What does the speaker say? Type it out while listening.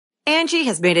Angie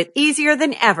has made it easier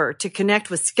than ever to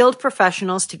connect with skilled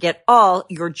professionals to get all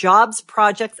your jobs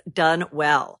projects done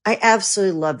well. I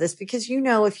absolutely love this because,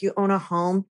 if you own a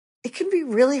home, it can be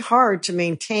really hard to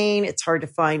maintain. It's hard to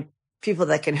find people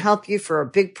that can help you for a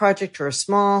big project or a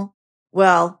small.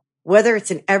 Well, whether it's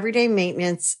in everyday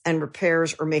maintenance and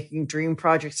repairs or making dream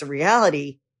projects a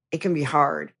reality, it can be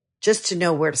hard just to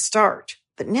know where to start.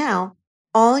 But now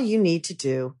all you need to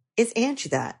do is Angie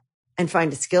that and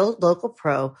find a skilled local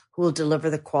pro who will deliver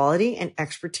the quality and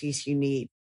expertise you need.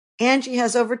 Angie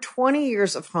has over 20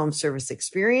 years of home service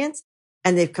experience,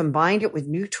 and they've combined it with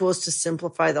new tools to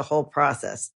simplify the whole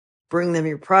process. Bring them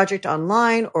your project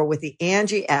online or with the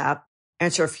Angie app,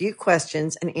 answer a few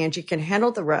questions, and Angie can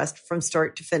handle the rest from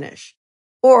start to finish.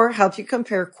 Or help you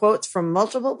compare quotes from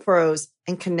multiple pros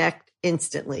and connect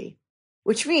instantly,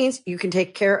 which means you can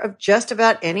take care of just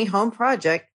about any home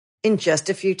project in just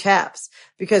a few taps.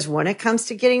 Because when it comes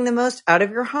to getting the most out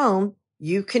of your home,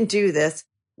 you can do this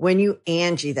when you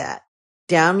Angie that.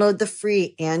 Download the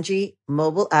free Angie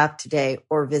mobile app today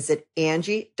or visit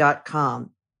Angie.com.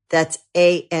 That's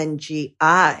ANGI.com.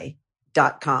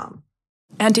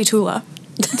 Auntie Tula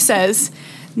says,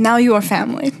 now you are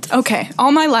family. Okay,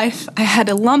 all my life I had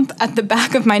a lump at the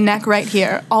back of my neck right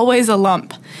here, always a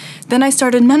lump. Then I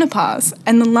started menopause,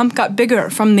 and the lump got bigger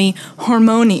from the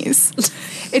hormonies.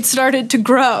 It started to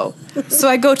grow. So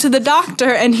I go to the doctor,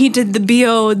 and he did the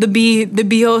biopsy.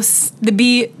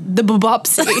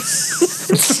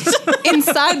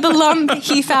 Inside the lump,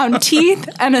 he found teeth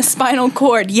and a spinal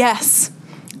cord. Yes,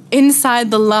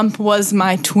 inside the lump was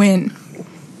my twin.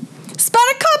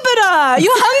 Spanakopita!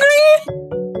 You hungry?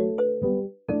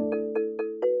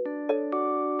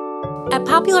 At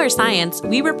Popular Science,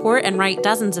 we report and write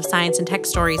dozens of science and tech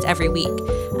stories every week.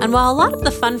 And while a lot of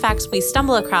the fun facts we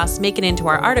stumble across make it into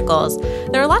our articles,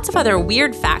 there are lots of other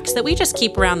weird facts that we just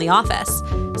keep around the office.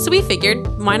 So we figured,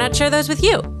 why not share those with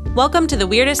you? Welcome to The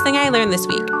Weirdest Thing I Learned This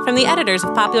Week from the editors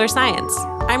of Popular Science.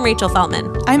 I'm Rachel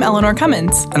Feltman. I'm Eleanor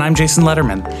Cummins. And I'm Jason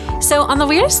Letterman. So on The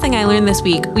Weirdest Thing I Learned This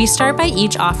Week, we start by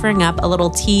each offering up a little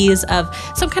tease of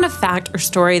some kind of fact or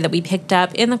story that we picked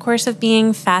up in the course of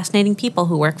being fascinating people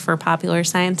who work for Popular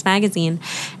Science magazine.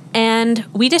 And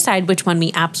we decide which one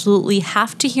we absolutely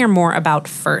have to hear more about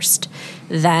first.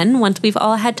 Then, once we've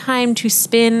all had time to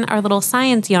spin our little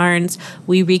science yarns,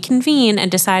 we reconvene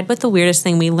and decide what the weirdest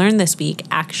thing we learned this week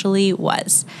actually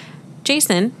was.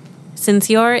 Jason, since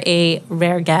you're a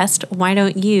rare guest, why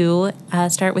don't you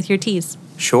start with your tease?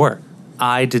 Sure.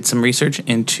 I did some research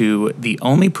into the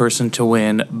only person to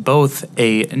win both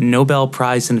a Nobel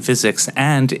Prize in Physics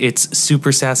and its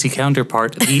super sassy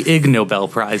counterpart, the Ig Nobel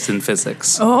Prize in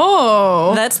Physics.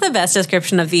 Oh. That's the best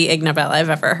description of the Ig Nobel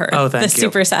I've ever heard. Oh, thank you. The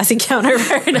super sassy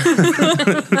counterpart.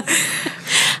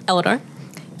 Eleanor?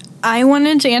 I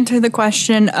wanted to answer the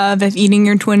question of if eating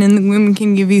your twin in the womb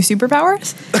can give you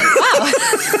superpowers. Wow.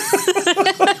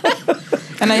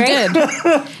 And I did.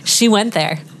 She went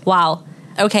there. Wow.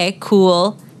 Okay,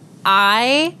 cool.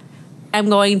 I am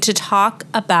going to talk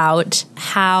about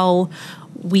how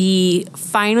we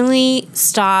finally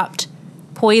stopped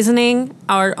poisoning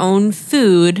our own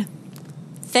food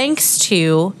thanks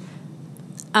to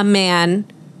a man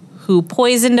who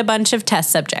poisoned a bunch of test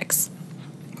subjects.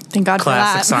 Thank God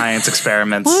Classic for that. science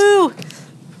experiments. Woo!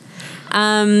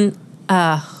 I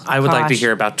would like to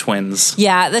hear about twins.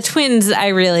 Yeah, the twins, I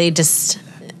really just...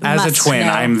 As a twin,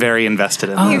 know. I'm very invested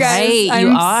in this. You guys, Right, I'm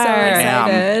you so are.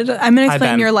 excited. I'm going to Hi,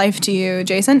 explain Ben. your life to you,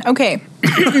 Jason. Okay.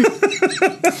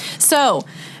 So,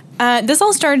 this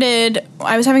all started,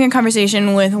 I was having a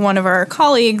conversation with one of our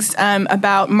colleagues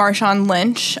about Marshawn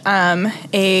Lynch,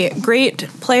 a great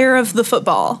player of the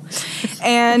football.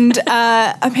 And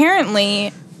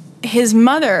apparently, his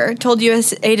mother told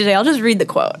USA Today, I'll just read the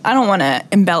quote. I don't want to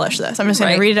embellish this. I'm just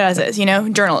going to read it as is,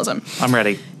 journalism. I'm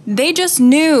ready. They just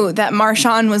knew that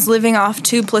Marshawn was living off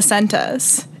 2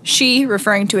 placentas. She,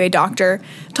 referring to a doctor,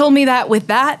 told me that with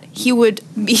that, he would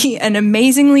be an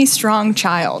amazingly strong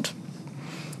child.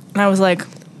 And I was like,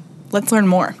 let's learn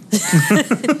more.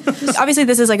 Obviously,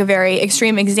 this is like a very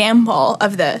extreme example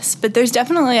of this, but there's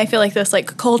definitely, I feel like, this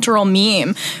like cultural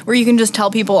meme where you can just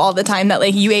tell people all the time that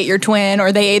like you ate your twin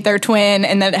or they ate their twin,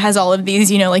 and that it has all of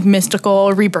these, like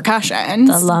mystical repercussions.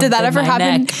 Did that ever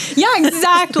happen? Neck. Yeah,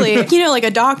 exactly. Like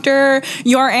a doctor,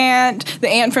 your aunt, the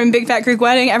aunt from Big Fat Greek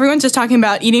Wedding, everyone's just talking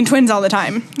about eating twins all the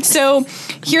time. So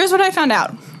here's what I found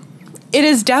out. It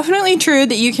is definitely true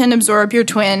that you can absorb your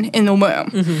twin in the womb.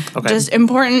 Mm-hmm. Okay. Just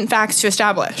important facts to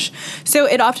establish. So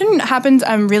it often happens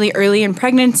really early in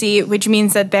pregnancy, which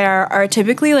means that there are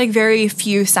typically like very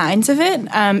few signs of it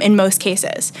in most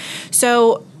cases.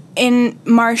 So in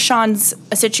Marchand's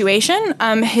situation,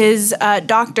 his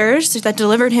doctors that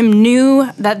delivered him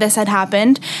knew that this had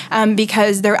happened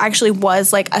because there actually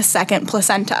was like a second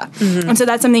placenta. And so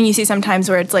that's something you see sometimes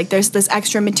where it's like there's this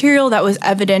extra material that was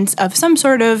evidence of some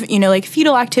sort of, like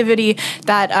fetal activity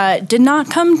that did not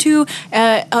come to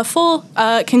a full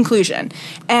conclusion.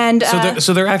 And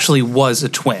so there actually was a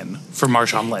twin for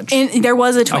Marshawn Lynch. There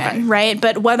was a twin, right?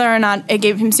 But whether or not it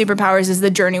gave him superpowers is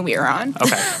the journey we are on.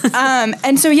 Okay.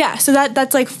 And so so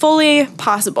that's like fully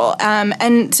possible.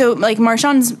 And so like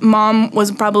Marshawn's mom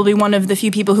was probably one of the few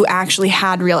people who actually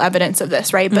had real evidence of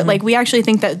this, right? But like we actually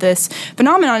think that this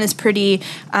phenomenon is pretty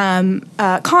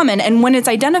common, and when it's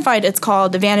identified, it's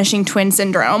called the vanishing twin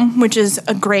syndrome, which is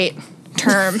a great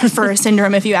term for a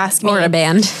syndrome, if you ask me. Or a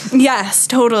band. Yes,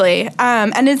 totally.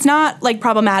 And it's not like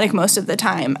problematic most of the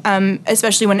time,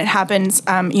 especially when it happens,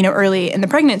 early in the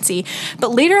pregnancy.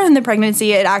 But later in the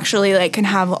pregnancy, it actually like can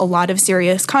have a lot of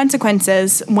serious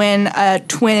consequences. When a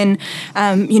twin,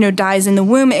 dies in the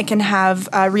womb, it can have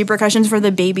repercussions for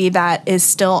the baby that is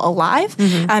still alive,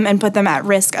 and put them at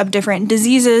risk of different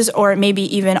diseases, or maybe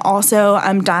even also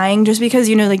dying just because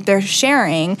they're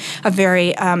sharing a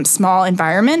very small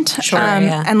environment. Sure.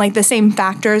 And like the same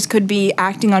factors could be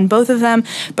acting on both of them,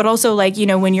 but also like,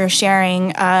 when you're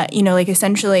sharing, like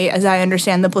essentially, as I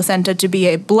understand the placenta to be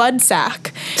a blood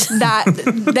sac, that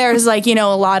there's like, a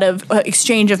lot of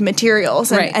exchange of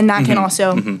materials, and that can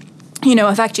also,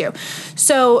 affect you.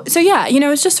 So yeah,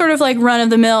 it's just sort of like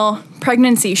run-of-the-mill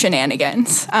pregnancy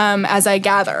shenanigans, as I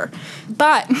gather.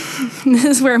 But this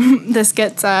is where this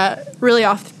gets really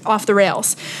off the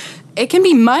rails. It can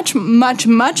be much, much,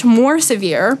 much more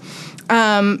severe.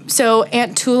 So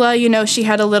Aunt Tula, she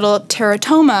had a little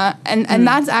teratoma, and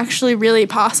that's actually really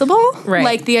possible. Right.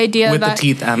 Like the idea with that the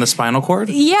teeth and the spinal cord?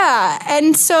 Yeah.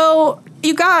 And so,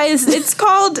 you guys, it's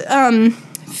called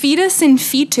fetus in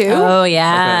fetu. Oh,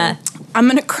 yeah. Okay. I'm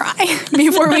going to cry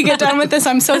before we get done with this.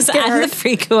 I'm so scared. I'm the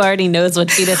freak who already knows what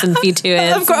fetus in fetu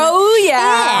is. Of course. Oh,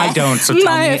 yeah. I don't, so tell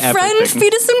My me everything. friend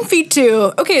fetus in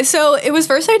fetu. Okay, so it was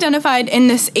first identified in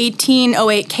this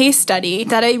 1808 case study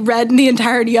that I read the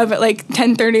entirety of at like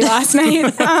 10:30 last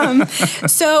night.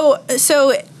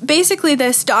 So basically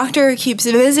this doctor keeps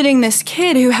visiting this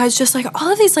kid who has just like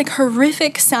all of these like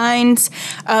horrific signs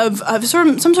of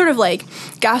some sort of like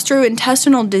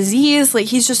gastrointestinal disease. Like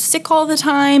he's just sick all the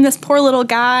time. This poor little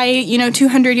guy,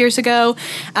 200 years ago,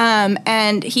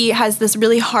 and he has this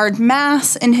really hard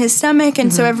mass in his stomach,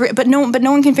 and so but no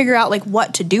one can figure out like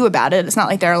what to do about it. It's not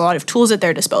like there are a lot of tools at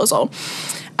their disposal.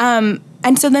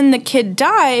 And so then the kid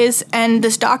dies, and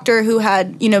this doctor who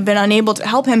had, been unable to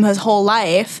help him his whole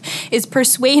life is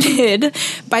persuaded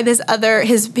by this other,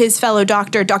 his fellow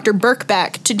doctor, Dr.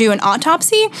 Birkbeck, to do an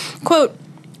autopsy. Quote,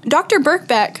 Dr.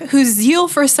 Birkbeck, whose zeal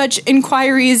for such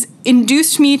inquiries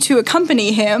induced me to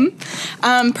accompany him,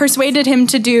 persuaded him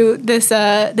to do this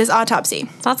autopsy.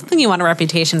 It's not something you want a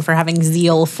reputation for having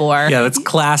zeal for. Yeah, that's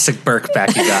classic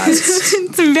Birkbeck, you guys.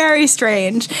 It's very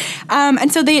strange.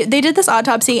 And so they did this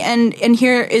autopsy, and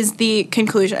here is the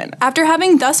conclusion. After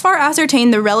having thus far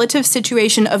ascertained the relative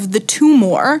situation of the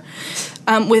tumor,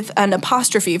 with an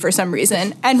apostrophe for some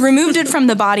reason, and removed it from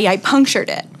the body, I punctured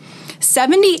it.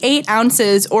 78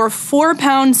 ounces or 4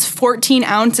 pounds 14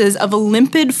 ounces of a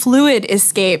limpid fluid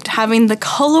escaped, having the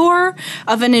color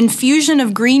of an infusion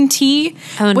of green tea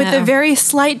with a very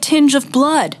slight tinge of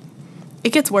blood.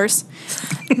 It gets worse.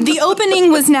 The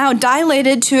opening was now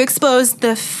dilated to expose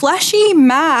the fleshy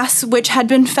mass which had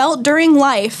been felt during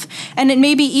life, and it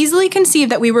may be easily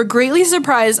conceived that we were greatly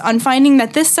surprised on finding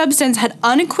that this substance had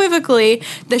unequivocally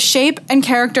the shape and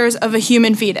characters of a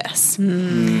human fetus.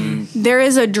 There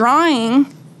is a drawing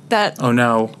that oh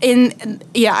no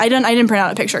I didn't print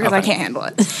out a picture because I can't handle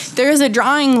it. There is a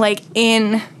drawing like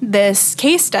in this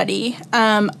case study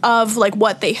of like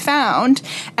what they found,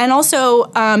 and also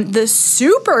the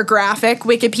super graphic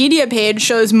Wikipedia page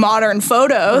shows modern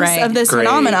photos of this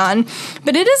phenomenon,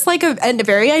 but it is like a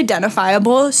very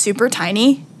identifiable super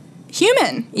tiny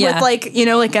human with like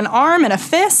like an arm and a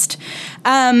fist.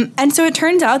 And so it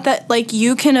turns out that like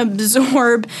you can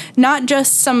absorb not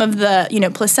just some of the,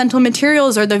 placental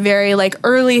materials or the very like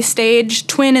early stage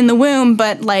twin in the womb,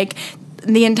 but like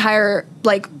the entire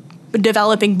like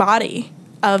developing body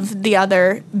of the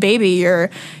other baby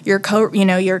you're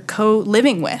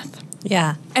co-living with.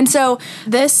 Yeah. And so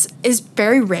this is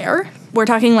very rare. We're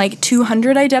talking like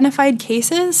 200 identified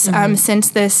cases since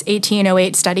this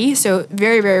 1808 study, so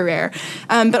very, very rare.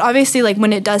 But obviously, like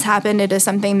when it does happen, it is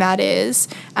something that is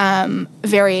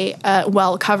very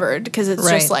well covered because it's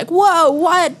just like, whoa,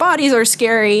 what? Bodies are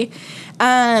scary.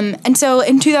 And so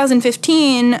in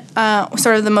 2015,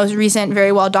 sort of the most recent,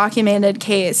 very well documented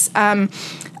case, a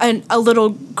little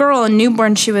girl, a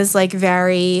newborn, she was like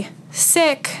very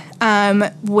sick,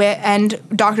 and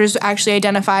doctors actually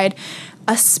identified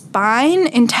a spine,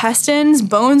 intestines,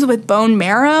 bones with bone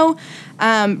marrow,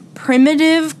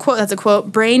 primitive, quote, that's a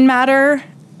quote, brain matter,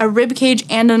 a rib cage,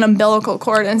 and an umbilical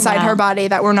cord inside her body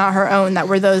that were not her own, that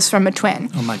were those from a twin.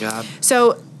 Oh my God.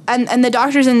 So, and the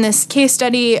doctors in this case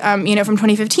study, from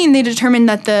 2015, they determined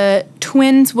that the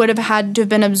twins would have had to have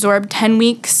been absorbed 10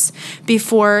 weeks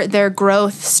before their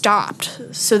growth stopped.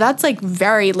 So that's like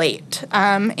very late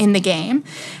in the game.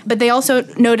 But they also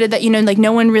noted that, like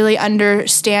no one really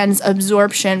understands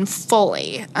absorption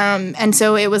fully. And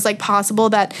so it was like possible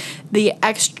that the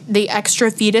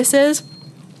extra fetuses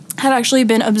had actually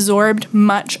been absorbed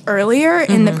much earlier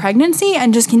in the pregnancy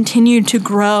and just continued to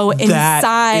grow inside.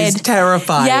 That is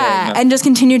terrifying. Yeah, and just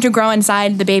continued to grow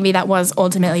inside the baby that was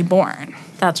ultimately born.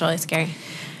 That's really scary.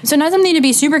 So not something to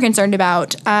be super concerned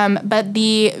about, but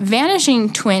the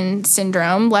vanishing twin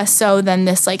syndrome, less so than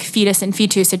this like fetus in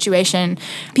fetu situation,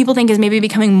 people think is maybe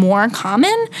becoming more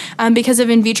common because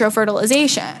of in vitro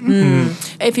fertilization.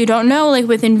 If you don't know, like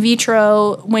with in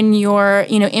vitro, when you're,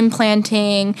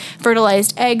 implanting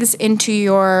fertilized eggs into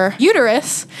your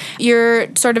uterus,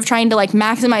 you're sort of trying to like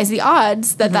maximize the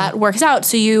odds that that works out.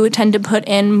 So you tend to put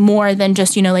in more than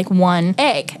just, like one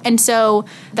egg. And so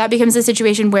that becomes a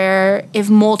situation where if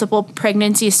multiple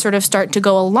pregnancies sort of start to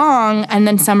go along and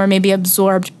then some are maybe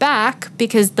absorbed back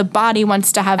because the body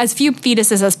wants to have as few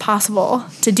fetuses as possible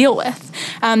to deal with,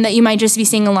 that you might just be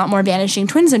seeing a lot more vanishing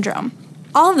twin syndrome.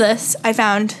 All of this I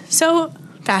found so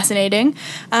fascinating,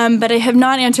 but I have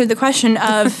not answered the question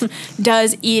of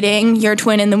does eating your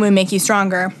twin in the womb make you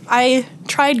stronger? I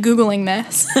tried Googling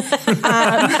this.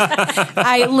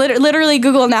 I literally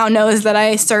Google now knows that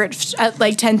I searched at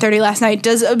like 10:30 last night,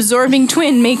 does absorbing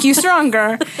twin make you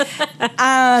stronger?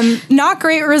 Not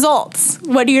great results.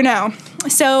 What do you know?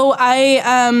 So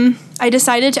I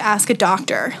decided to ask a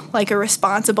doctor, like a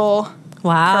responsible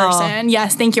person.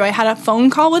 Yes, thank you. I had a phone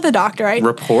call with a doctor.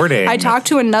 Reporting. I talked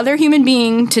to another human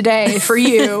being today for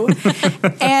you.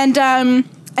 And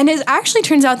it actually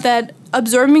turns out that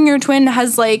absorbing your twin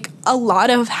has like a lot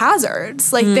of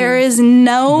hazards. Like there is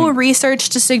no research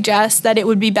to suggest that it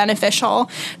would be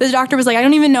beneficial. The doctor was like, I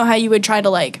don't even know how you would try to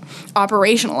like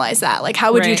operationalize that. Like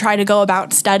how would you try to go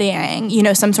about studying,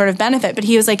 some sort of benefit? But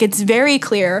he was like, it's very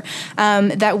clear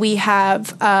that we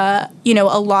have, a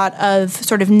lot of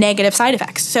sort of negative side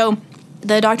effects. So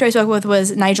the doctor I spoke with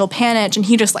was Nigel Panich, and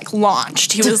he just like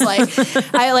launched. He was like,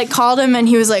 I like called him and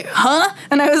he was like, huh?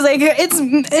 And I was like, it's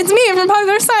me from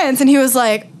Popular Science. And he was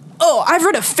like, oh, I've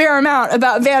read a fair amount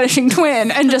about vanishing twin,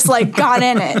 and just like got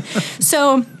in it.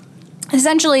 So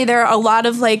essentially there are a lot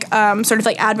of like sort of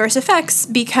like adverse effects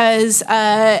because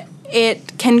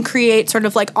it can create sort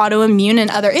of like autoimmune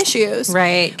and other issues.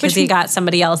 Right, because you got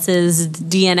somebody else's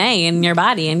DNA in your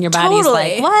body, and your body's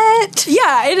like, what?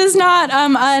 Yeah, it is not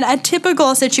a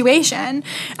typical situation.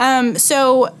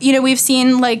 So, we've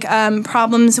seen like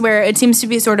problems where it seems to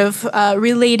be sort of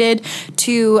related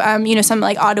to, some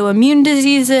like autoimmune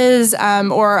diseases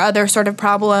or other sort of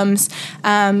problems,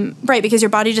 right, because your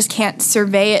body just can't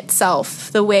survey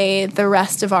itself the way the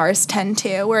rest of ours tend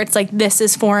to, where it's like, this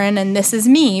is foreign and this is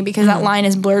me, because that line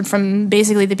is blurred from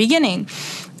basically the beginning.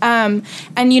 And,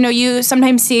 you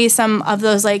sometimes see some of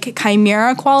those, like,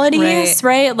 chimera qualities,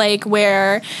 right? Like,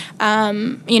 where,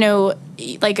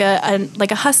 like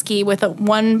a husky with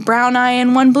one brown eye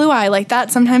and one blue eye, like that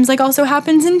sometimes like also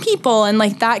happens in people, and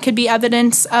like that could be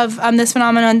evidence of this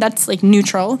phenomenon that's like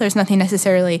neutral. There's nothing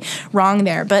necessarily wrong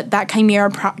there, but that chimera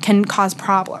can cause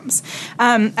problems.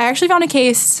 I actually found a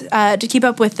case to keep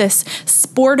up with this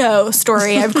Sporto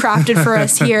story I've crafted for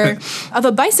us here of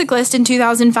a bicyclist in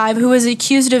 2005 who was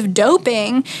accused of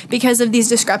doping because of these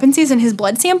discrepancies in his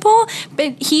blood sample,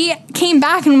 but he came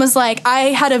back and was like,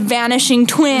 I had a vanishing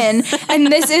twin and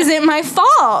this isn't my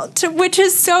fault, which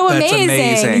is so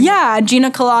amazing. Yeah, Gina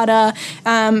Colada,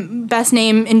 best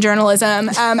name in journalism,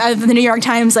 of the New York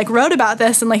Times, like wrote about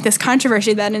this and like this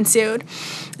controversy that ensued.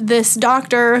 This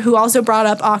doctor who also brought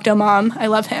up Octomom, I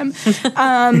love him.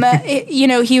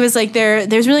 He was like,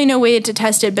 there's really no way to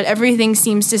test it, but everything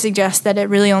seems to suggest that it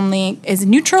really only is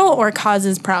neutral or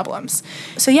causes problems.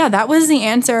 So yeah, that was the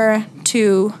answer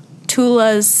to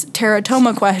Tula's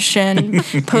teratoma question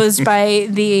posed by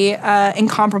the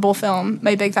incomparable film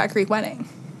My Big Fat Greek Wedding.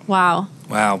 Wow.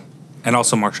 Wow. And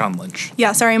also Marshawn Lynch.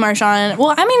 Yeah, sorry, Marshawn.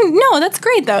 Well, I mean, no, that's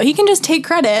great, though. He can just take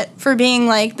credit for being,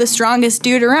 like, the strongest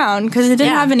dude around because it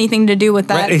didn't have anything to do with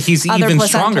that. Right. He's other even placenta.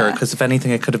 stronger because, if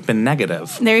anything, it could have been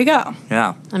negative. There you go.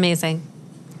 Yeah. Amazing.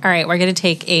 All right, we're going to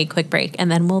take a quick break, and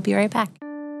then we'll be right back.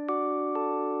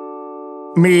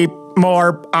 Me,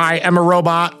 more, I am a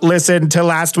robot. Listen to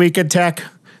Last Week in Tech.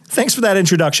 Thanks for that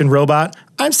introduction, robot.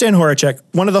 I'm Stan Horacek,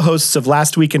 one of the hosts of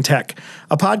Last Week in Tech,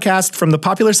 a podcast from the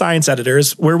Popular Science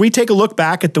Editors where we take a look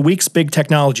back at the week's big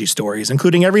technology stories,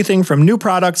 including everything from new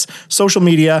products, social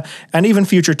media, and even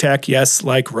future tech, yes,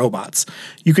 like robots.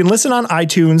 You can listen on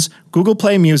iTunes, Google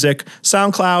Play Music,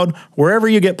 SoundCloud, wherever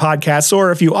you get podcasts,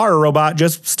 or if you are a robot,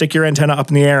 just stick your antenna up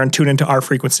in the air and tune into our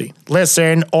frequency.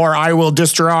 Listen, or I will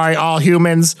destroy all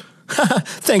humans.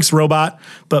 Thanks, robot.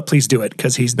 But please do it,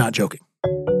 because he's not joking.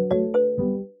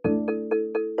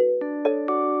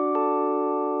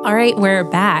 All right, we're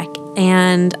back,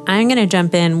 and I'm going to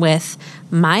jump in with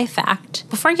my fact.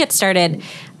 Before I get started,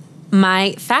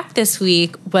 my fact this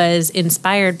week was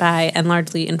inspired by and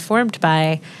largely informed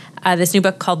by this new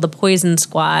book called The Poison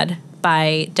Squad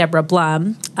by Deborah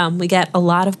Blum. We get a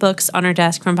lot of books on our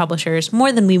desk from publishers,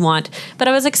 more than we want, but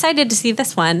I was excited to see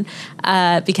this one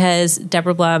because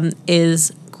Deborah Blum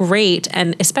is great,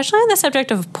 and especially on the subject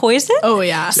of poison. Oh,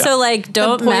 yeah. So, like,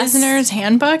 don't the Poisoner's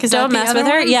Handbook? don't mess with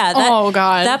her. One? Yeah. Oh,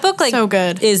 God. That book, like, so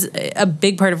good. is a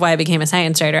big part of why I became a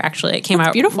science writer, actually. It came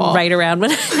out beautiful. right around when...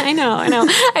 I know.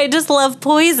 I just love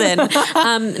poison.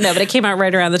 No, but it came out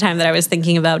right around the time that I was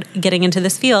thinking about getting into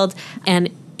this field,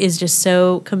 and is just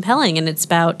so compelling. And it's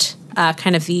about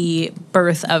kind of the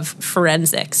birth of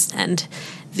forensics and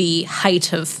the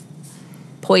height of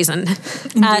poison.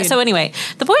 So anyway,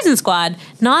 The Poison Squad,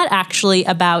 not actually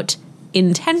about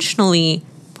intentionally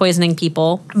poisoning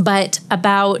people, but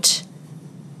about,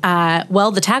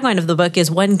 the tagline of the book is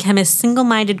one chemist's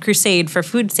single-minded crusade for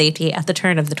food safety at the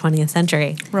turn of the 20th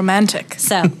century. Romantic.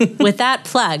 So with that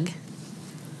plug,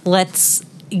 let's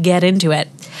get into it.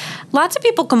 Lots of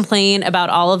people complain about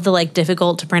all of the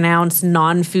difficult to pronounce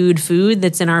non-food food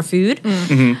that's in our food.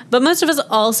 Mm-hmm. But most of us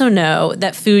also know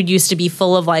that food used to be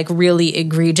full of really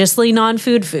egregiously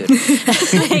non-food food.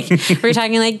 We're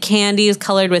talking candies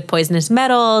colored with poisonous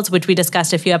metals, which we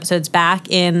discussed a few episodes back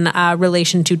in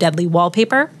relation to deadly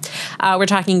wallpaper. We're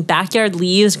talking backyard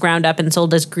leaves ground up and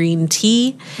sold as green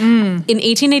tea. In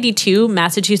 1882,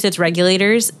 Massachusetts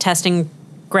regulators testing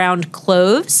ground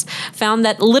cloves found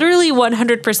that literally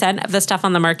 100% of the stuff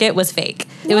on the market was fake.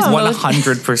 It was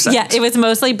 100%. Yeah, it was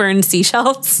mostly burned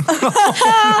seashells.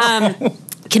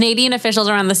 Canadian officials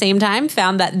around the same time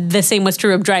found that the same was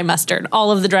true of dry mustard. All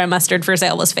of the dry mustard for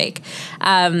sale was fake.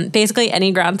 Basically,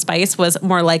 any ground spice was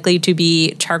more likely to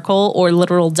be charcoal or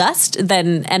literal dust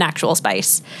than an actual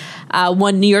spice.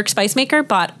 One New York spice maker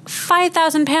bought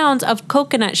 5,000 pounds of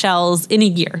coconut shells in a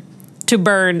year to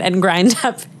burn and grind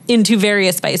up into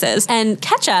various spices. And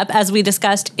ketchup, as we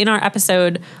discussed in our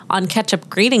episode on ketchup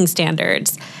grading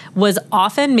standards, was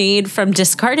often made from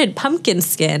discarded pumpkin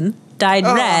skin, dyed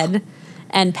red,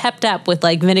 and pepped up with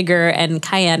vinegar and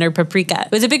cayenne or paprika.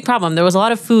 It was a big problem. There was a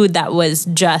lot of food that was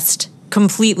just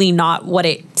completely not what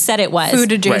it said it was.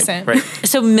 Food adjacent. Right.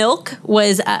 So milk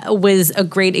was a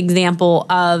great example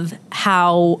of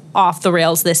how off the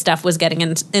rails this stuff was getting in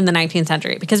the 19th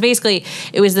century, because basically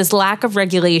it was this lack of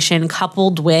regulation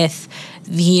coupled with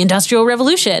the Industrial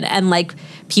Revolution and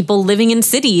people living in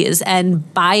cities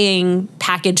and buying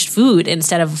packaged food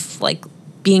instead of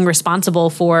being responsible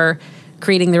for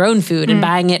creating their own food and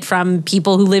buying it from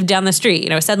people who lived down the street.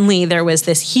 Suddenly there was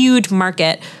this huge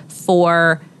market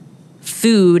for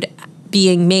food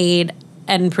being made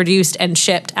and produced and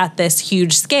shipped at this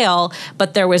huge scale,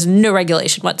 but there was no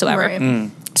regulation whatsoever. Right.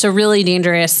 So really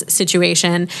dangerous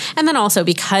situation. And then also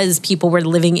because people were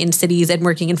living in cities and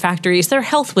working in factories, their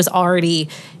health was already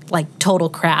total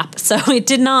crap. So it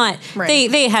did not,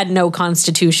 they had no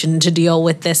constitution to deal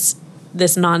with this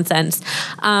nonsense.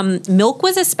 Milk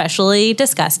was especially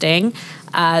disgusting.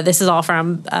 This is all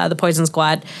from the Poison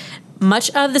Squad.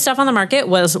 Much of the stuff on the market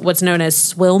was what's known as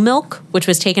swill milk, which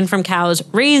was taken from cows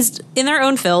raised in their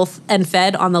own filth and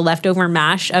fed on the leftover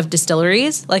mash of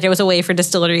distilleries. It was a way for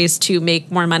distilleries to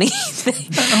make more money.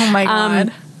 Oh, my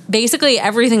God. Basically,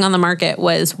 everything on the market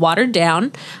was watered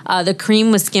down. The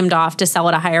cream was skimmed off to sell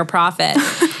at a higher profit.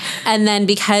 And then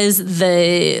because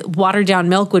the watered down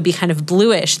milk would be kind of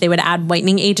bluish, they would add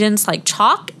whitening agents like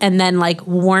chalk and then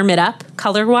warm it up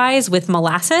color-wise with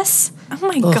molasses. Oh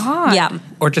my God. Yeah.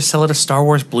 Or just sell it as Star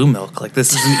Wars blue milk. Like,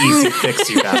 this is an easy fix,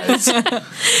 you guys.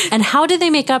 And how did they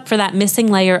make up for that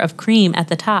missing layer of cream at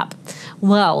the top?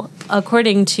 Well,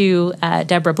 according to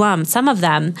Deborah Blum, some of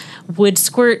them would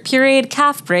squirt pureed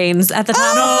calf brains at the top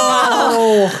of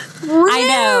the bottle. Rude.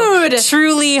 I know.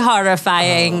 Truly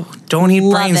horrifying. Don't eat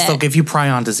Love brains. it. They'll give you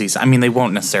prion disease. I mean, they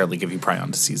won't necessarily give you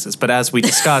prion diseases. But as we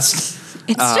discussed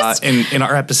just in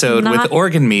our episode with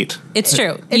organ meat. It's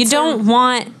true. You don't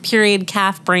want pureed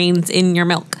calf brains in your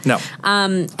milk. No.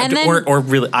 And then, or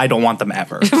really, I don't want them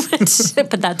ever.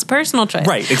 but that's a personal choice.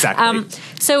 Right, exactly.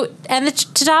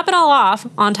 To top it all off,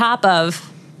 on top of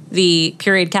the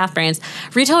pureed calf brains,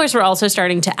 retailers were also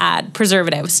starting to add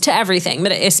preservatives to everything,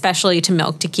 but especially to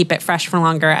milk to keep it fresh for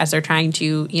longer as they're trying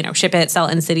to, ship it, sell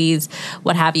it in cities,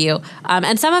 what have you.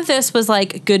 And some of this was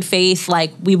like good faith,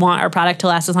 like we want our product to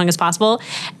last as long as possible.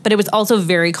 But it was also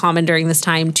very common during this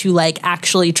time to like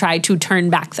actually try to turn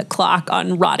back the clock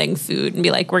on rotting food and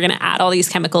be like, we're going to add all these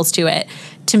chemicals to it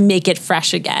to make it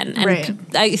fresh again. And right.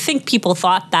 I think people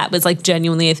thought that was like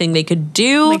genuinely a thing they could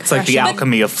do. It's like the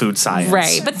alchemy of food science.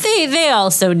 Right. But they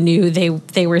also knew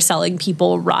they were selling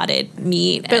people rotted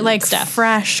meat But and like stuff.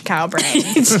 fresh cow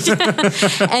brains.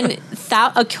 And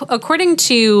according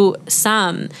to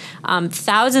some,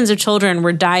 thousands of children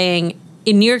were dying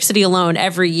in New York City alone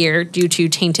every year due to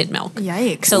tainted milk.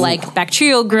 Yikes. So like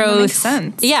bacterial growth. That makes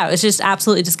sense. Yeah, it was just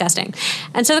absolutely disgusting.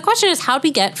 And so the question is, how'd we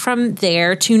get from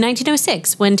there to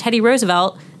 1906 when Teddy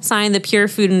Roosevelt signed the Pure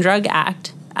Food and Drug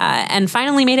Act and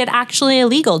finally made it actually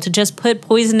illegal to just put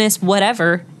poisonous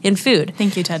whatever in food?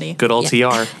 Thank you, Teddy. Good old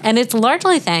TR. And it's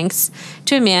largely thanks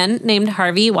to a man named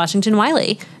Harvey Washington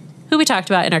Wiley, who we talked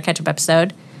about in our ketchup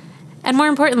episode. And more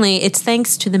importantly, it's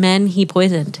thanks to the men he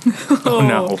poisoned. Oh,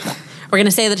 no. We're going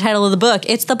to say the title of the book.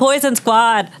 It's The Poison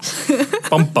Squad.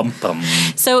 Bum, bum, bum.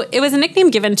 So it was a nickname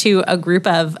given to a group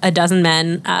of a dozen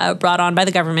men brought on by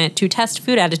the government to test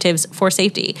food additives for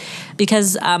safety.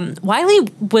 Because Wiley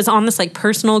was on this like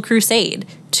personal crusade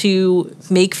to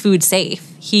make food safe.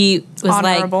 He was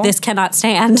Honorable. like, this cannot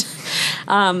stand.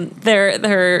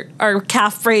 There are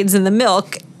calf brains in the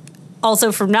milk.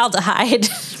 Also formaldehyde.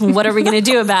 What are we going to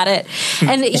do about it?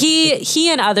 And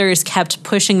he and others kept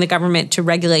pushing the government to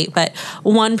regulate. But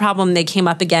one problem they came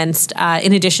up against,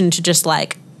 in addition to just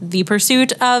like the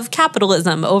pursuit of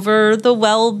capitalism over the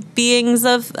well-beings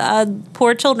of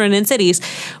poor children in cities,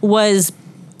 was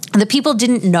the people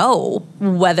didn't know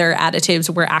whether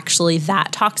additives were actually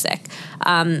that toxic.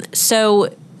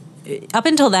 So up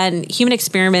until then, human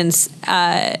experiments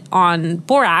on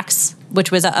borax, which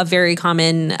was a very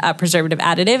common preservative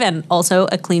additive and also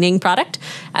a cleaning product,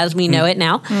 as we know it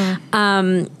now.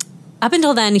 Up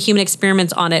until then, human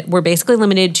experiments on it were basically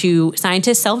limited to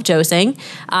scientists self-dosing,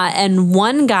 and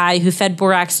one guy who fed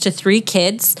borax to 3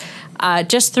 kids,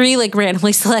 just 3 like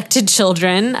randomly selected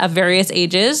children of various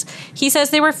ages. He says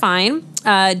they were fine.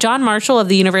 John Marshall of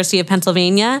the University of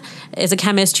Pennsylvania is a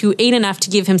chemist who ate enough to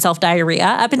give himself diarrhea.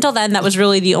 Up until then, that was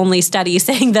really the only study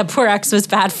saying that borax was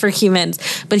bad for humans,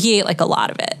 but he ate like a lot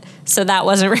of it. So that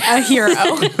wasn't a hero.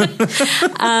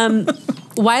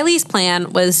 Wiley's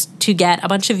plan was to get a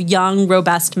bunch of young,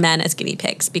 robust men as guinea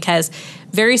pigs because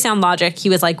very sound logic. He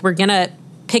was like, we're going to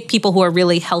pick people who are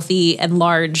really healthy and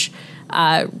large,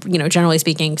 generally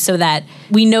speaking, so that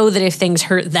we know that if things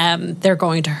hurt them, they're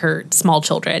going to hurt small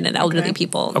children and elderly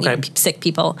people, sick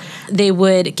people. They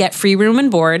would get free room and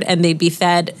board, and they'd be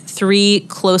fed 3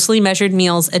 closely measured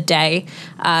meals a day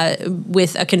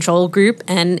with a control group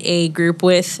and a group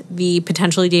with the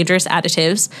potentially dangerous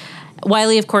additives.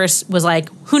 Wiley, of course, was like,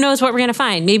 who knows what we're going to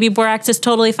find? Maybe borax is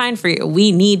totally fine for you.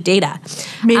 We need data.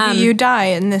 Maybe you die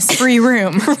in this free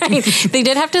room. Right. They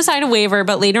did have to sign a waiver,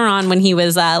 but later on when he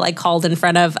was called in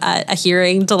front of a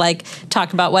hearing to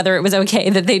talk about whether it was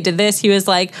okay that they did this, he was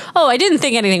like, oh, I didn't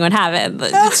think anything would happen.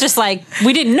 It's just like,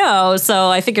 we didn't know, so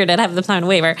I figured I'd have them sign a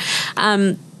waiver.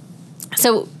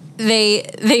 So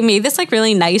they made this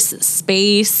really nice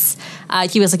space.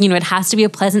 He was like, it has to be a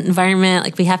pleasant environment.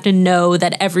 Like, we have to know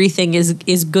that everything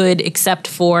is good except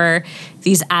for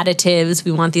these additives.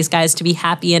 We want these guys to be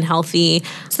happy and healthy.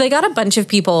 So they got a bunch of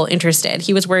people interested.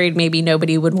 He was worried maybe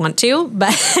nobody would want to,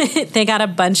 but they got a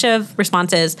bunch of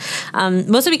responses,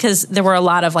 mostly because there were a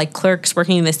lot of clerks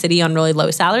working in the city on really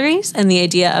low salaries, and the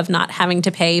idea of not having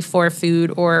to pay for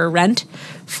food or rent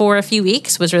for a few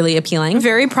weeks was really appealing.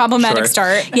 Very problematic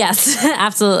start. Yes,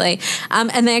 absolutely.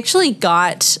 And they actually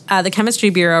got, the Chemistry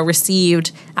Bureau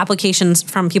received applications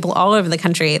from people all over the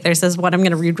country. There's this one I'm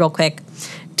going to read real quick.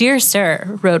 Dear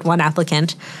sir, wrote one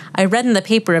applicant, I read in the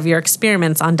paper of your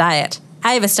experiments on diet.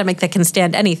 I have a stomach that can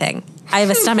stand anything. I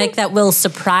have a stomach that will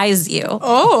surprise you.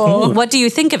 Oh. What do you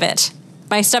think of it?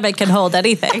 My stomach can hold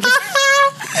anything.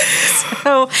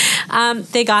 So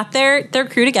they got their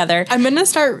crew together. I'm going to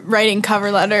start writing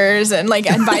cover letters and like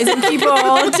advising people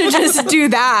to just do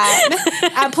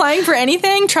that. Applying for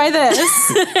anything, try this.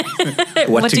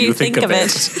 What do you think of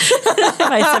it?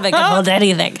 My stomach can hold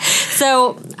anything.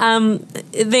 So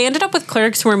they ended up with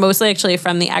clerks who were mostly actually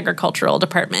from the agricultural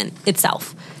department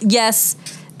itself. Yes,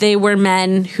 they were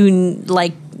men who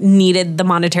like needed the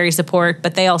monetary support,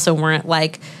 but they also weren't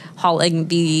like hauling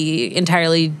the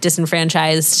entirely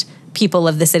disenfranchised people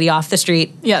of the city off the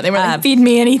street. Yeah, they were like, feed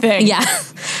me anything. Yeah.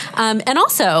 And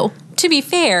also, to be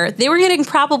fair, they were getting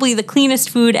probably the cleanest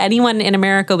food anyone in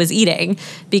America was eating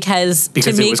because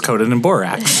it was coated in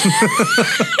borax.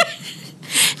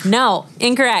 No,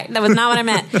 incorrect. That was not what I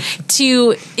meant.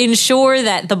 To ensure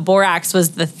that the borax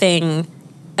was the thing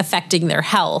affecting their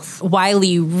health,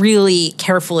 Wiley really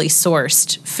carefully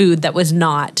sourced food that was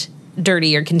not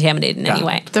dirty or contaminated in any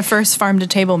way. The first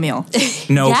farm-to-table meal.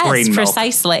 No yes, grain milk.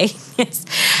 Precisely. Yes.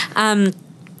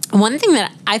 One thing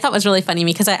that I thought was really funny,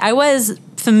 because I was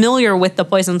familiar with the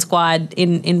Poison Squad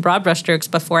in broad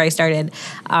brushstrokes before I started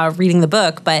reading the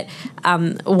book, but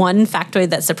one factoid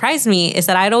that surprised me is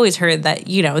that I'd always heard that,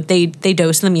 you know, they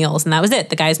dosed the meals and that was it.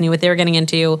 The guys knew what they were getting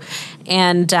into.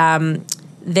 And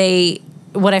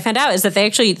what I found out is that they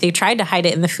tried to hide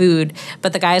it in the food,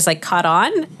 but the guys like caught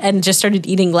on and just started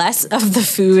eating less of the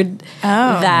food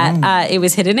that it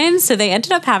was hidden in. So they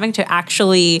ended up having to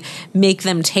actually make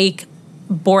them take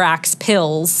borax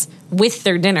pills with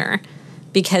their dinner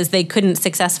because they couldn't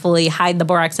successfully hide the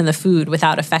borax in the food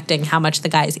without affecting how much the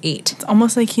guys ate. It's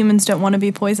almost like humans don't want to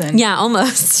be poisoned. Yeah,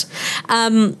 almost.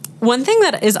 One thing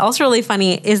that is also really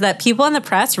funny is that people in the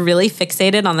press really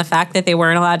fixated on the fact that they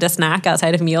weren't allowed to snack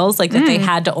outside of meals, like that they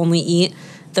had to only eat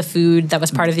the food that was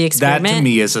part of the experiment. That to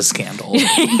me is a scandal.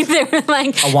 They were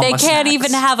like, they can't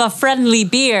even have a friendly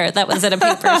beer. That was in a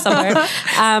paper somewhere.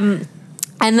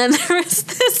 And then there was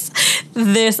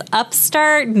this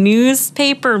upstart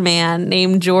newspaper man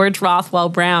named George Rothwell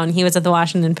Brown. He was at the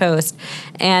Washington Post,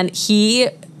 and he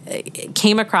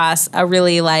came across a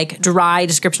really like dry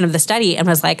description of the study and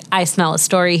was like, I smell a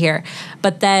story here.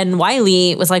 But then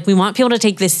Wiley was like, we want people to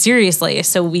take this seriously,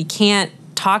 so we can't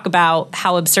talk about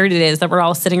how absurd it is that we're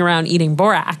all sitting around eating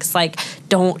borax. Like,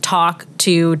 don't talk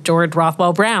to George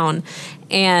Rothwell Brown.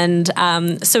 And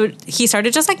so he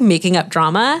started just like making up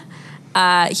drama.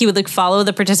 He would like follow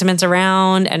the participants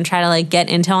around and try to like get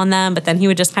intel on them, but then he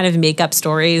would just kind of make up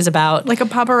stories about like a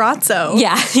paparazzo.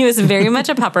 Yeah, he was very much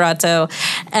a paparazzo.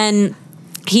 And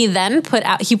he then put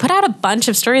out a bunch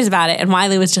of stories about it, and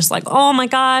Wiley was just like, oh my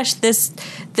gosh, this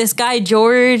guy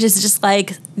George is just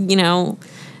like, you know,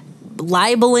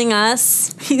 libeling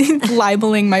us.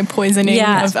 Libeling my poisoning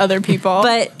of other people.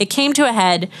 But it came to a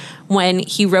head when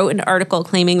he wrote an article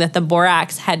claiming that the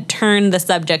borax had turned the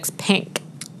subjects pink.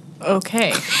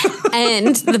 Okay.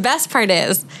 And the best part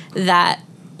is that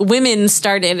women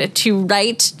started to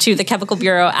write to the Chemical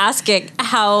Bureau asking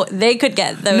how they could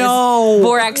get those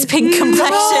borax pink complexions.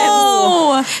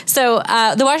 No. So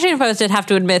the Washington Post did have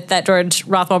to admit that George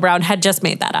Rothwell Brown had just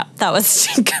made that up. That was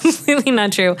completely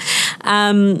not true.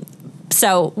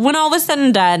 So when all was said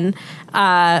and done,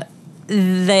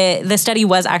 the study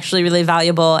was actually really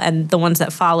valuable, and the ones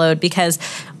that followed, because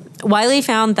Wiley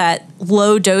found that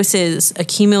low doses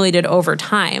accumulated over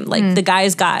time. Like the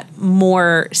guys got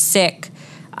more sick.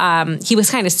 He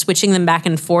was kind of switching them back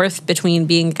and forth between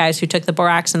being guys who took the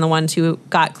borax and the ones who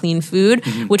got clean food,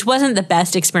 which wasn't the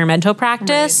best experimental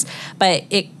practice, but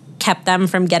it kept them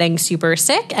from getting super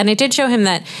sick. And it did show him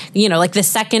that, you know, like the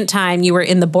second time you were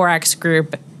in the borax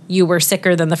group, you were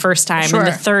sicker than the first time. Sure. And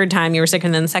the third time you were sicker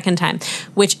than the second time,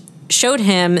 which showed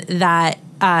him that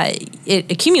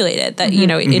it accumulated, that, you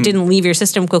know, it didn't leave your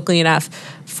system quickly enough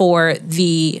for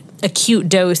the acute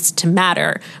dose to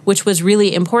matter, which was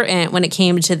really important when it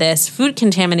came to this food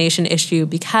contamination issue,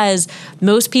 because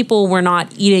most people were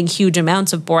not eating huge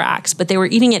amounts of borax, but they were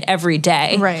eating it every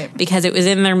day. Right. Because it was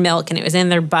in their milk and it was in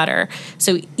their butter.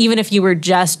 So even if you were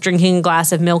just drinking a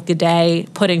glass of milk a day,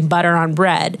 putting butter on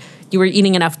bread, you were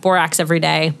eating enough borax every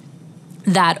day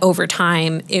that over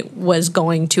time it was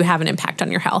going to have an impact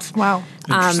on your health. Wow.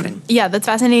 Yeah, that's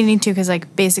fascinating too, because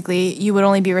like basically you would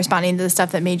only be responding to the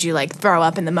stuff that made you like throw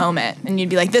up in the moment, and you'd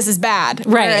be like, this is bad.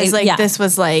 Right. Whereas like this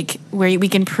was like where we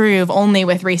can prove only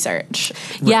with research.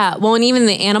 Yeah. Well, and even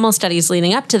the animal studies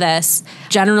leading up to this,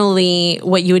 generally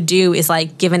what you would do is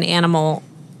like give an animal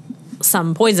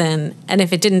some poison, and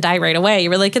if it didn't die right away, you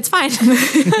were like, it's fine.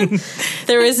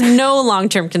 There was no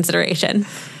long-term consideration.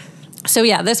 So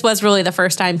yeah, this was really the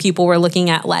first time people were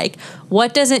looking at like,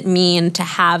 what does it mean to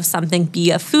have something be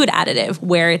a food additive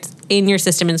where it's in your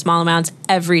system in small amounts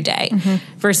every day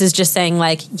versus just saying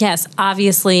like, yes,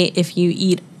 obviously if you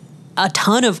eat a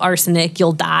ton of arsenic,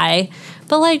 you'll die.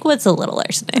 But like, what's a little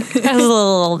arsenic? That's a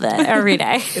little bit every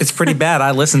day. It's pretty bad.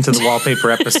 I listened to the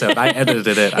wallpaper episode. I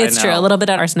edited it. It's true. A little bit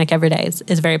of arsenic every day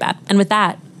is very bad. And with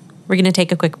that, we're going to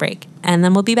take a quick break and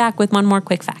then we'll be back with one more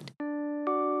quick fact.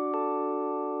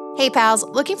 Hey pals,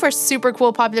 looking for super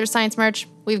cool popular science merch?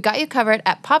 We've got you covered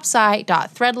at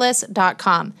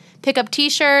popsci.threadless.com. Pick up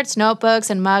t-shirts, notebooks,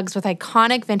 and mugs with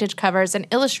iconic vintage covers and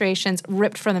illustrations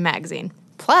ripped from the magazine.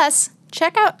 Plus,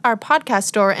 check out our podcast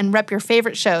store and rep your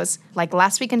favorite shows, like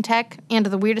Last Week in Tech and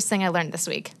The Weirdest Thing I Learned This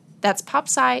Week. That's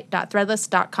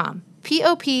popsci.threadless.com.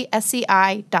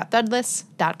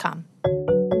 popsci.threadless.com.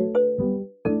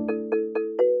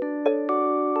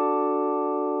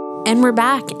 And we're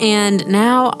back, and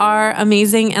now our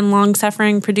amazing and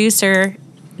long-suffering producer,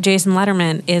 Jason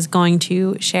Letterman, is going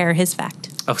to share his fact.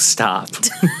 Oh, stop.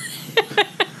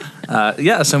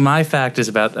 So my fact is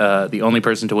about the only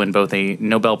person to win both a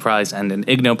Nobel Prize and an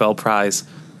Ig Nobel Prize.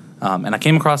 And I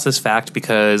came across this fact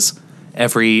because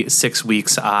every 6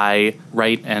 weeks I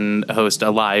write and host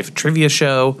a live trivia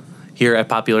show here at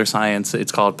Popular Science.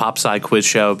 It's called Pop Sci Quiz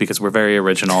Show because we're very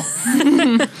original.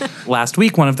 Last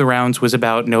week, one of the rounds was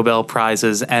about Nobel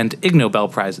Prizes and Ig Nobel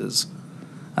Prizes.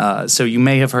 So you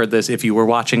may have heard this if you were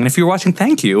watching. And if you were watching,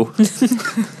 thank you.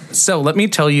 So let me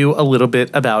tell you a little bit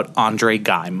about Andre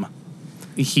Geim.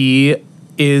 He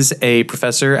is a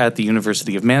professor at the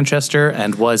University of Manchester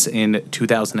and was in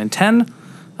 2010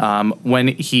 when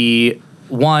he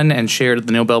won and shared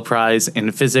the Nobel Prize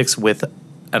in physics with,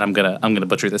 and I'm gonna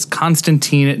butcher this,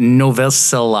 Konstantin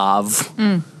Novoselov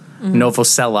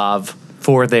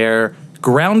for their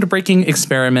groundbreaking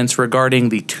experiments regarding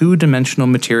the two-dimensional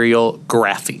material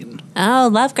graphene. Oh,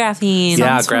 love graphene.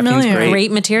 Yeah, Sounds graphene's familiar. great.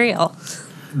 Great material.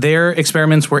 Their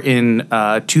experiments were in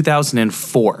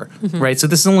 2004, right? So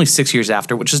this is only 6 years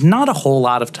after, which is not a whole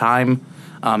lot of time.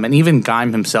 And even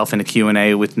Geim himself in a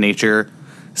Q&A with Nature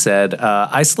said,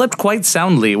 I slept quite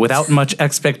soundly without much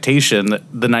expectation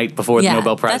the night before the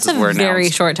Nobel Prizes were announced. That's a very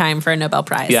short time for a Nobel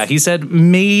Prize. Yeah, he said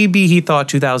maybe he thought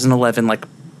 2011, like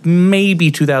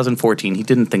maybe 2014. He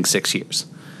didn't think 6 years.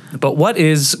 But what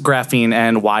is graphene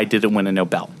and why did it win a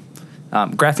Nobel?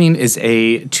 Graphene is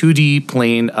a 2D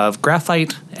plane of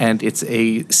graphite, and it's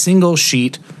a single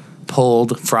sheet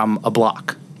pulled from a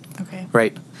block. Okay.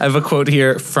 Right. I have a quote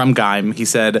here from Geim. He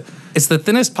said, "It's the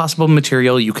thinnest possible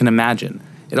material you can imagine.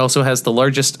 It also has the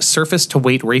largest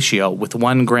surface-to-weight ratio. With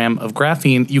 1 gram of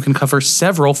graphene, you can cover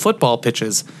several football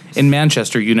pitches. In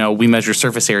Manchester, we measure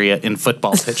surface area in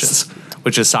football pitches,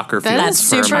 which is soccer fields That is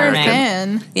for super American.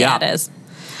 thin. Yeah, Yeah. it is.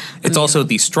 It's also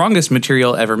the strongest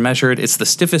material ever measured. It's the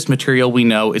stiffest material we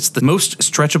know. It's the most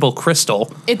stretchable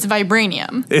crystal. It's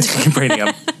vibranium. It's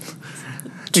vibranium."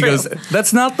 He goes,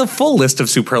 "That's not the full list of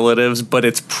superlatives, but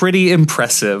it's pretty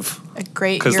impressive." A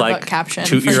great 'Cause, yearbook caption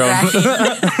toot for your own.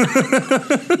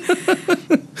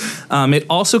 graphene. It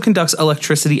also conducts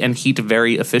electricity and heat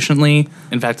very efficiently.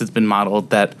 In fact, it's been modeled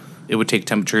that it would take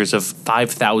temperatures of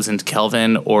 5,000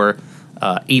 Kelvin or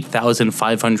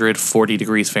 8,540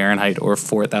 degrees Fahrenheit or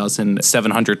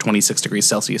 4,726 degrees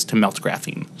Celsius to melt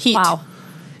graphene. Heat. Wow.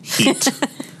 Heat.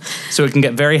 So it can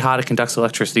get very hot. It conducts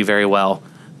electricity very well.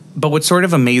 But what's sort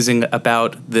of amazing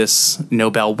about this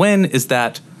Nobel win is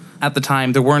that at the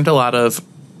time there weren't a lot of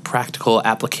practical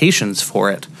applications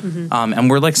for it. And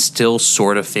we're still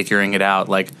sort of figuring it out.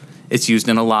 It's used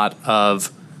in a lot of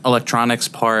electronics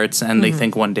parts, and they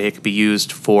think one day it could be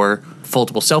used for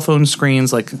foldable cell phone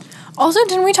screens. Also,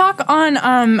 didn't we talk on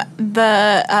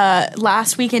the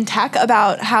Last Week in Tech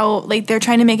about how they're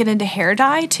trying to make it into hair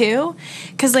dye too?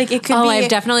 Because it could be. Oh, I've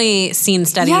definitely seen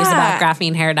studies about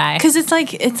graphene hair dye. Because it's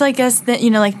as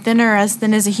thinner as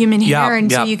thin as a human hair,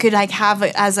 and so you could have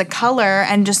it as a color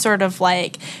and just sort of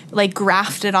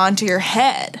graft it onto your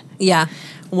head. Yeah.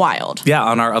 Wild. Yeah,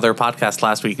 on our other podcast,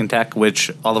 Last Week in Tech,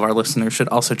 which all of our listeners should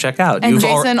also check out. And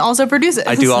Jason also produces.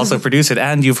 I do also produce it,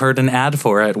 and you've heard an ad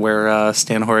for it where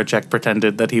Stan Horacek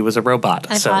pretended that he was a robot.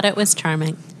 I thought it was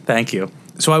charming. Thank you.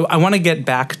 So I want to get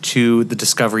back to the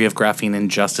discovery of graphene in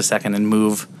just a second and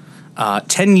move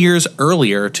 10 years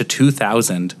earlier to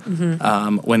 2000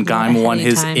 when Geim won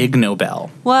his Ig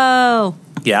Nobel. Whoa.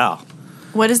 Yeah.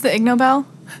 What is the Ig Nobel?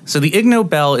 So the Ig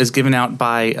Nobel is given out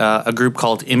by a group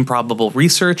called Improbable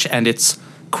Research, and it's,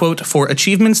 quote, for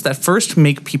achievements that first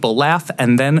make people laugh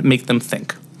and then make them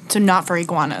think. So not for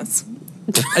iguanas.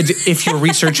 If your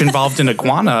research involved an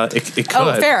iguana, it could.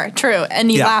 Oh, fair, true.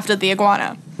 And he laughed at the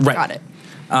iguana. Right. Got it.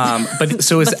 But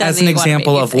so But then as an they wanna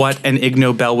example make you of think. what an Ig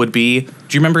Nobel would be, do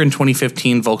you remember in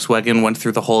 2015 Volkswagen went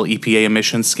through the whole EPA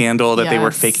emissions scandal that they were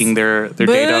Yes. faking their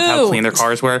data of how Boo. clean their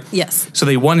cars were? Yes. So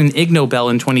they won an Ig Nobel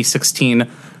in 2016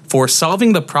 for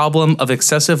solving the problem of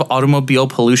excessive automobile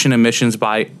pollution emissions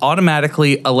by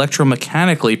automatically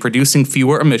electromechanically producing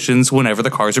fewer emissions whenever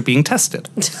the cars are being tested.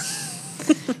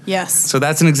 Yes. So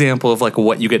that's an example of like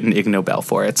what you get an Ig Nobel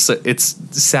for. It's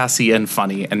sassy and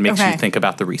funny and makes Okay. you think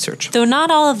about the research. Though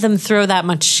not all of them throw that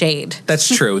much shade. That's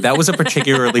true. That was a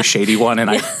particularly shady one, and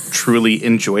I truly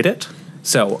enjoyed it.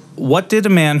 So, what did a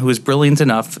man who was brilliant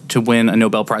enough to win a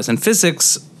Nobel Prize in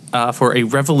Physics for a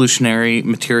revolutionary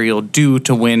material do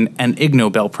to win an Ig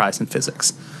Nobel Prize in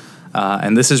Physics?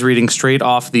 And this is reading straight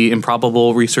off the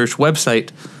Improbable Research website.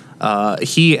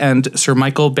 He and Sir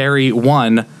Michael Berry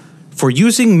won for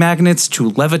using magnets to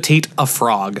levitate a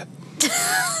frog.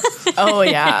 Oh,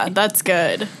 yeah. That's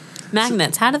good.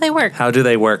 Magnets, how do they work? How do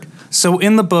they work? So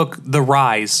in the book, The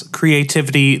Rise,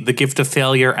 Creativity, The Gift of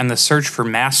Failure, and the Search for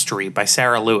Mastery by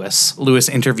Sarah Lewis, Lewis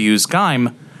interviews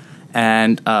Geim,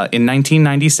 and in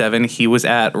 1997, he was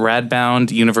at Radboud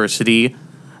University,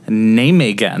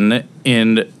 Nijmegen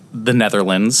in the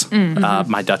Netherlands.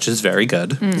 My Dutch is very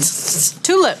good.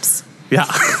 Tulips. Yeah,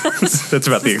 that's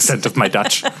about the extent of my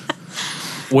Dutch.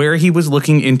 Where he was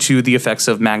looking into the effects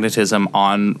of magnetism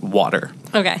on water.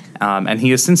 Okay. And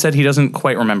he has since said he doesn't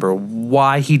quite remember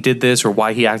why he did this or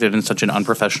why he acted in such an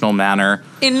unprofessional manner.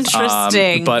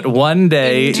 Interesting. But one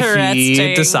day he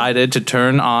Interesting. decided to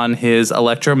turn on his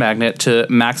electromagnet to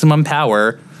maximum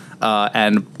power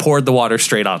and poured the water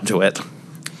straight onto it.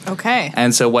 Okay.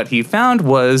 And so what he found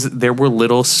was there were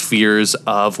little spheres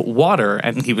of water,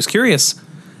 and he was curious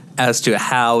as to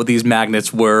how these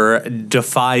magnets were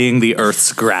defying the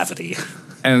Earth's gravity.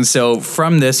 And so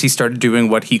from this, he started doing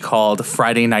what he called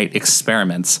Friday night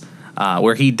experiments,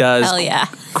 where he does Hell yeah.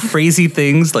 crazy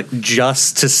things like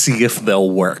just to see if they'll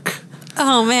work.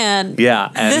 Oh, man.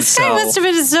 Yeah. And This guy must have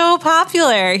been so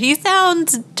popular. He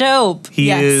sounds dope. He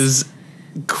Yes. is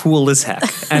cool as heck.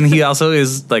 And he also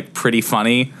is like pretty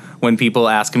funny when people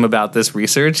ask him about this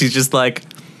research. He's just like,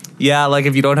 yeah, like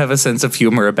if you don't have a sense of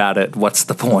humor about it, what's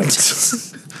the point?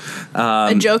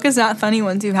 A joke is not funny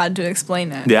once you've had to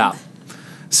explain it. Yeah.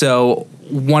 So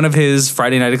one of his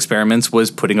Friday night experiments was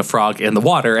putting a frog in the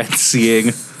water and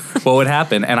seeing what would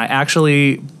happen. And I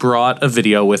actually brought a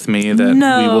video with me that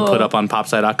we will put up on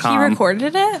popsci.com. He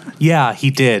recorded it? Yeah,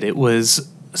 he did. It was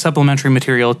supplementary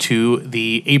material to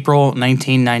the April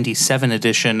 1997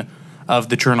 edition of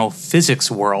the journal Physics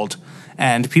World.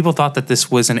 And people thought that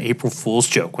this was an April Fool's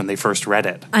joke when they first read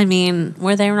it. I mean,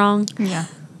 were they wrong? Yeah.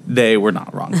 They were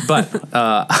not wrong. But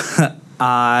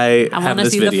I have wanna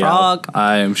this see the video. frog.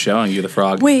 I am showing you the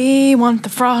frog. We want the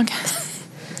frog.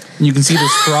 You can see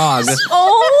this frog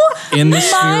Oh, in the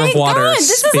sphere of water God,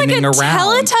 this is like spinning a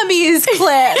around. Teletubbies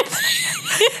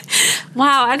clip.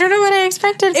 Wow, I don't know what I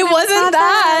expected. It wasn't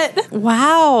that.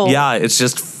 Wow. Yeah, it's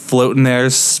just floating there,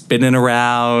 spinning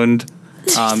around.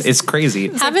 It's crazy.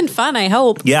 Having fun, I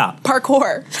hope. Yeah.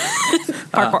 Parkour.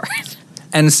 Parkour.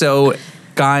 And so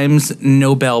Geim's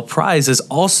Nobel Prize is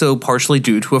also partially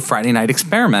due to a Friday night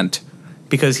experiment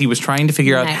because he was trying to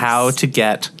figure out Nice. how to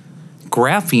get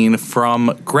graphene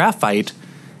from graphite.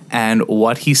 And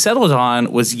what he settled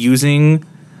on was using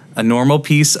a normal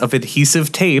piece of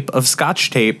adhesive tape, of Scotch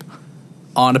tape,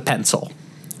 on a pencil.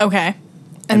 Okay.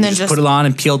 And then just put it on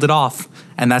and peeled it off.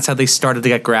 And that's how they started to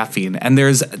get graphene. And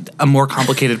there's a more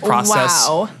complicated process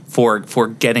Wow. for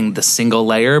getting the single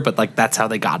layer, but like that's how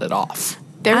they got it off.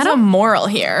 There's a moral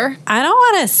here. I don't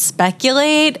want to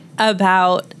speculate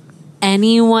about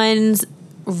anyone's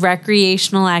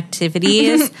recreational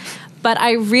activities, but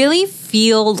I really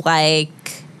feel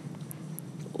like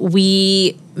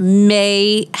we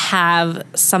may have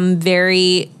some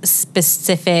very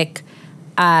specific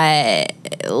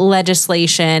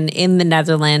legislation in the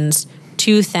Netherlands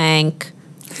to thank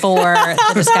for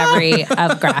the discovery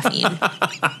of graphene.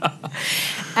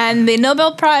 And the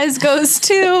Nobel Prize goes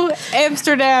to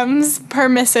Amsterdam's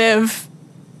permissive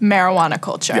marijuana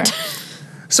culture.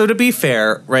 So to be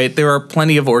fair, right, there are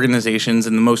plenty of organizations,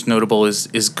 and the most notable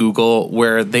is Google,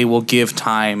 where they will give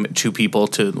time to people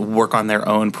to work on their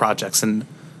own projects. And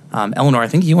Eleanor, I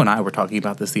think you and I were talking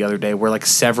about this the other day, where like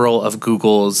several of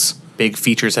Google's big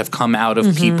features have come out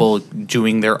of people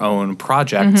doing their own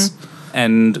projects.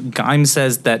 And Geim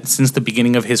says that since the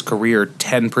beginning of his career,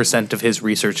 10% of his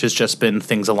research has just been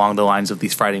things along the lines of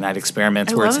these Friday night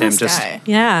experiments, where it's him just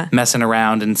Yeah. messing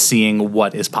around and seeing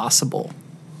what is possible.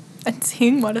 and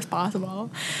seeing what is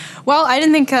possible. Well, I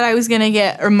didn't think that I was going to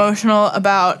get emotional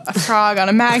about a frog on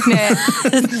a magnet,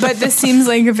 but this seems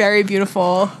like a very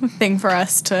beautiful thing for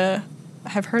us to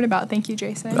have heard about. Thank you,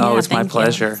 Jason. Oh, Yeah, it's my thank you.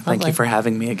 pleasure. It's Thank you lovely. for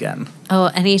having me again. Oh,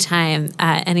 anytime,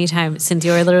 since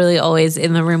you are literally always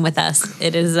in the room with us.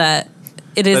 It is That's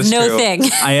no true. thing.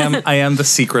 I am the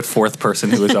secret fourth person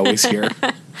who is always here.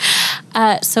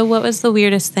 So what was the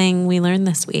weirdest thing we learned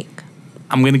this week?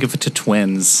 I'm going to give it to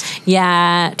twins.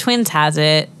 Yeah, twins has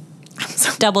it.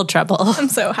 Double trouble. I'm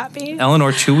so happy.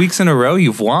 Eleanor, 2 weeks in a row,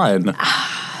 you've won.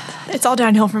 It's all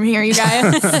downhill from here, you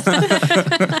guys.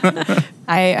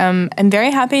 I am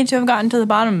very happy to have gotten to the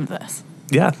bottom of this.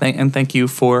 Yeah, thank you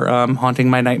for haunting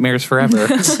my nightmares forever,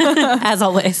 As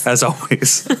always. as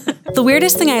always. The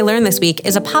Weirdest Thing I Learned This Week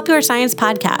is a Popular Science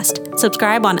podcast.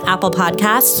 Subscribe on Apple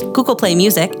Podcasts, Google Play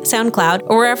Music, SoundCloud,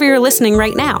 or wherever you're listening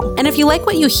right now. And if you like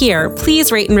what you hear,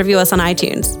 please rate and review us on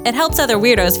iTunes. It helps other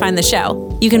weirdos find the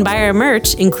show. You can buy our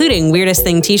merch, including Weirdest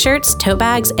Thing t-shirts, tote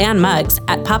bags, and mugs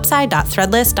at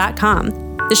popsci.threadless.com.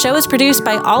 The show is produced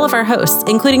by all of our hosts,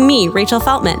 including me, Rachel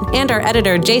Feltman, and our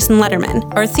editor, Jason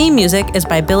Letterman. Our theme music is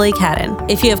by Billy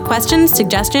Cadden. If you have questions,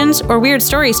 suggestions, or weird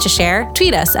stories to share,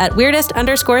 tweet us at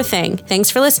weirdest_thing. Thanks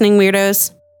for listening,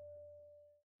 weirdos.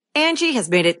 Angie has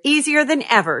made it easier than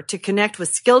ever to connect with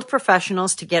skilled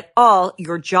professionals to get all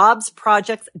your jobs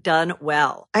projects done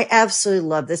well. I absolutely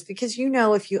love this because,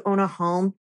 if you own a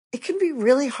home, it can be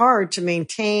really hard to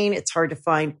maintain. It's hard to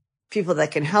find people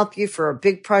that can help you for a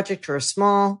big project or a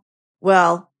small.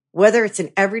 Well, whether it's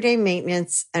in everyday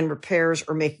maintenance and repairs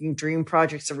or making dream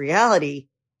projects a reality,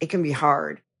 it can be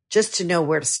hard just to know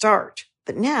where to start.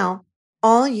 But now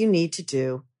all you need to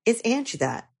do is Angie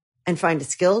that and find a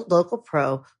skilled local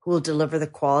pro who will deliver the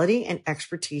quality and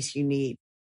expertise you need.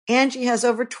 Angie has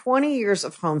over 20 years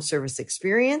of home service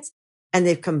experience, and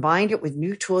they've combined it with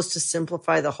new tools to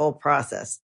simplify the whole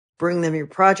process. Bring them your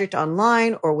project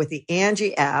online or with the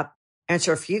Angie app.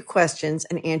 Answer a few questions,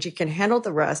 and Angie can handle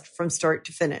the rest from start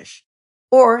to finish.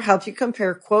 Or help you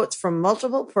compare quotes from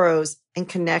multiple pros and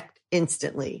connect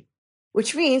instantly.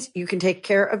 Which means you can take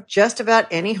care of just about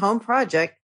any home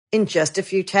project in just a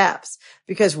few taps.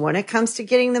 Because when it comes to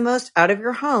getting the most out of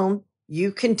your home,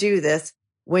 you can do this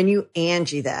when you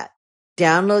Angie that.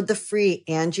 Download the free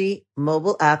Angie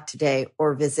mobile app today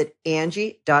or visit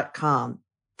Angie.com.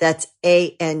 That's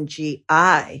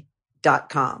ANGI.com.